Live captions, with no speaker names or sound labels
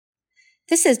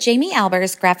This is Jamie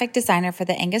Albers, graphic designer for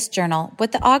the Angus Journal,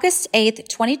 with the August 8th,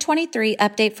 2023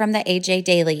 update from the AJ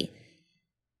Daily.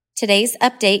 Today's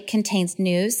update contains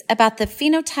news about the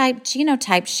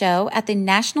Phenotype-Genotype show at the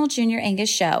National Junior Angus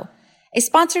Show, a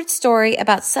sponsored story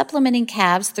about supplementing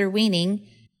calves through weaning,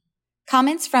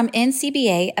 comments from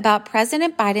NCBA about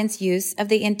President Biden's use of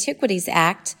the Antiquities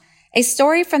Act, a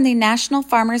story from the National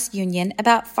Farmers Union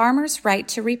about farmers' right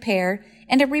to repair,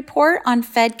 and a report on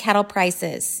fed cattle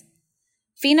prices.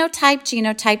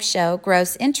 Phenotype-Genotype show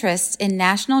grows interest in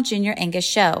National Junior Angus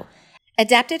Show,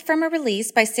 adapted from a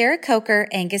release by Sarah Coker,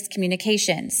 Angus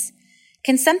Communications.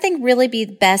 Can something really be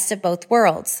the best of both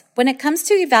worlds? When it comes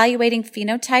to evaluating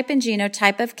phenotype and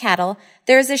genotype of cattle,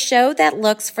 there is a show that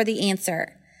looks for the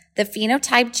answer. The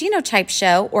Phenotype-Genotype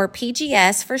show, or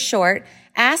PGS for short,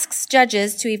 asks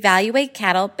judges to evaluate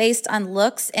cattle based on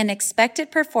looks and expected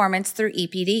performance through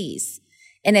EPDs.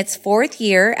 In its fourth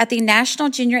year at the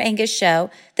National Junior Angus Show,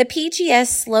 the PGS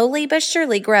slowly but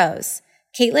surely grows.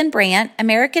 Caitlin Brandt,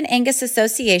 American Angus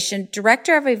Association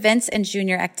Director of Events and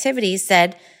Junior Activities,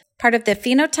 said part of the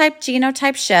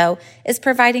Phenotype-Genotype show is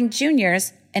providing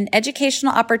juniors an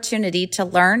educational opportunity to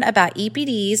learn about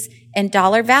EPDs and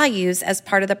dollar values as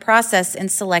part of the process in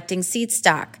selecting seed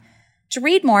stock. To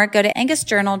read more, go to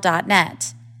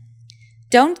angusjournal.net.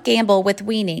 Don't gamble with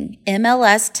weaning.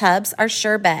 MLS tubs are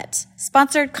sure bet.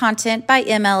 Sponsored content by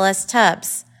MLS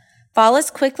Tubs. Fall is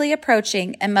quickly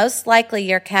approaching, and most likely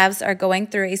your calves are going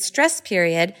through a stress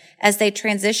period as they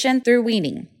transition through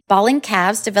weaning. Bawling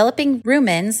calves, developing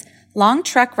rumens, long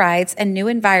truck rides, and new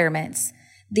environments.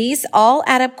 These all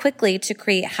add up quickly to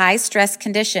create high-stress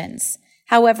conditions.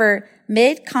 However,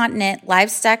 mid-continent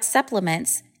livestock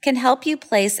supplements can help you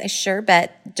place a sure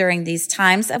bet during these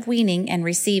times of weaning and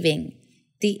receiving.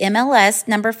 The MLS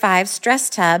No. 5 Stress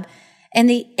Tub and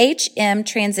the HM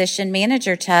Transition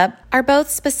Manager Tub are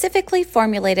both specifically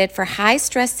formulated for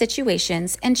high-stress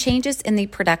situations and changes in the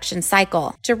production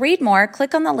cycle. To read more,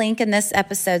 click on the link in this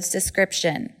episode's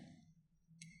description.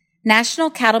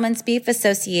 National Cattlemen's Beef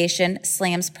Association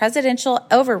slams presidential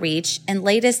overreach and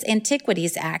latest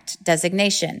Antiquities Act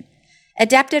designation.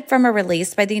 Adapted from a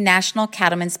release by the National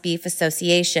Cattlemen's Beef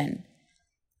Association.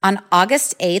 On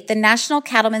August 8th, the National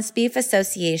Cattlemen's Beef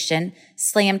Association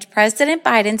slammed President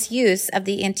Biden's use of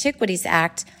the Antiquities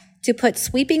Act to put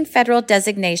sweeping federal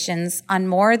designations on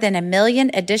more than 1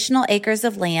 million additional acres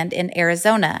of land in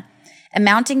Arizona,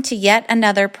 amounting to yet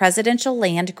another presidential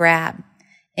land grab.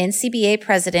 NCBA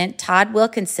President Todd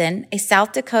Wilkinson, a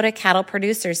South Dakota cattle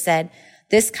producer, said,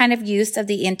 "This kind of use of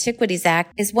the Antiquities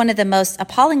Act is one of the most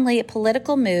appallingly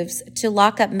political moves to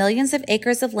lock up millions of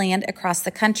acres of land across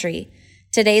the country.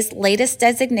 Today's latest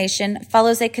designation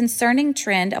follows a concerning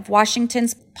trend of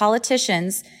Washington's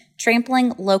politicians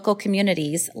trampling local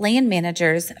communities, land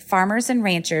managers, farmers, and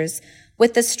ranchers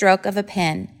with the stroke of a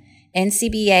pen.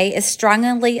 NCBA is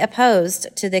strongly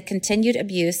opposed to the continued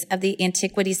abuse of the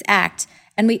Antiquities Act,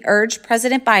 and we urge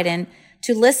President Biden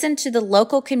to listen to the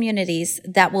local communities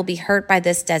that will be hurt by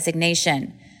this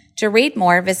designation. To read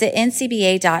more, visit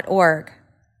ncba.org.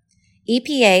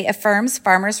 EPA affirms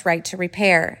farmers' right to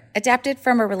repair, adapted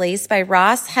from a release by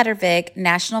Ross Hedervig,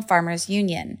 National Farmers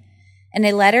Union. In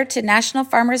a letter to National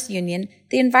Farmers Union,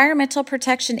 the Environmental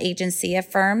Protection Agency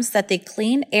affirms that the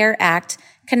Clean Air Act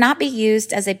cannot be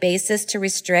used as a basis to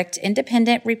restrict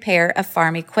independent repair of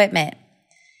farm equipment.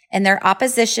 In their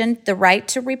opposition to the right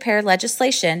to repair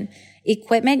legislation,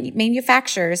 equipment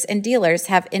manufacturers and dealers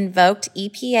have invoked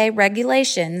EPA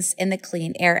regulations in the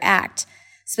Clean Air Act,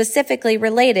 specifically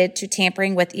related to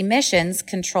tampering with emissions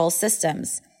control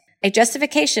systems, a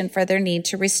justification for their need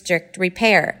to restrict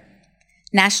repair.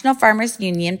 National Farmers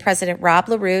Union President Rob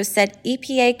LaRue said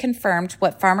EPA confirmed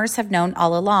what farmers have known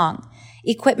all along.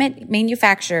 Equipment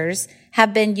manufacturers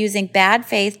have been using bad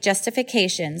faith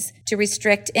justifications to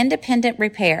restrict independent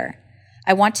repair.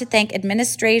 I want to thank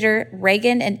Administrator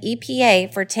Reagan and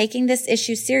EPA for taking this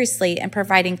issue seriously and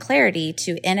providing clarity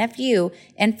to NFU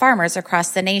and farmers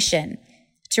across the nation.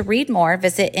 To read more,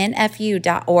 visit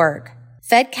nfu.org.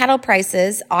 Fed cattle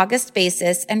prices, August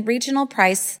basis, and regional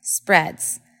price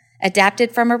spreads.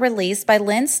 Adapted from a release by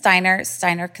Lynn Steiner,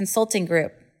 Steiner Consulting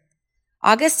Group.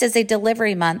 August is a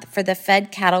delivery month for the fed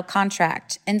cattle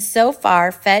contract, and so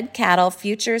far, fed cattle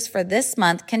futures for this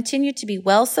month continue to be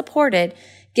well supported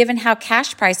given how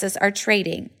cash prices are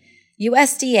trading.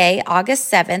 USDA August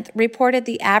 7th reported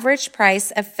the average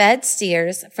price of fed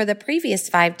steers for the previous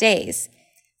 5 days.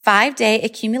 5-day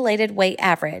accumulated weight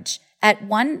average at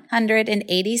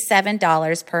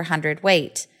 $187 per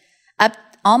hundredweight, up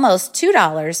almost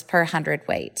 $2 per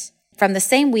hundredweight from the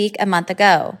same week a month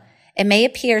ago. It may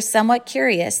appear somewhat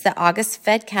curious that August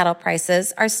fed cattle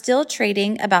prices are still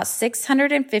trading about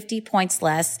 650 points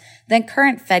less than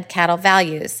current fed cattle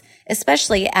values,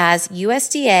 especially as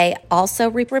USDA also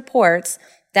reports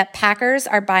that packers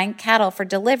are buying cattle for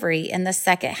delivery in the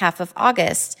second half of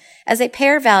August as a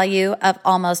pair value of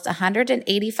almost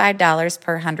 $185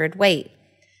 per hundredweight.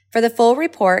 For the full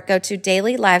report, go to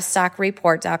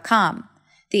dailylivestock.report.com.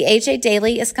 The AJ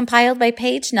Daily is compiled by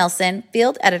Paige Nelson,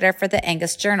 field editor for the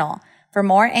Angus Journal. For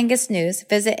more Angus news,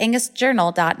 visit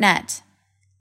angusjournal.net.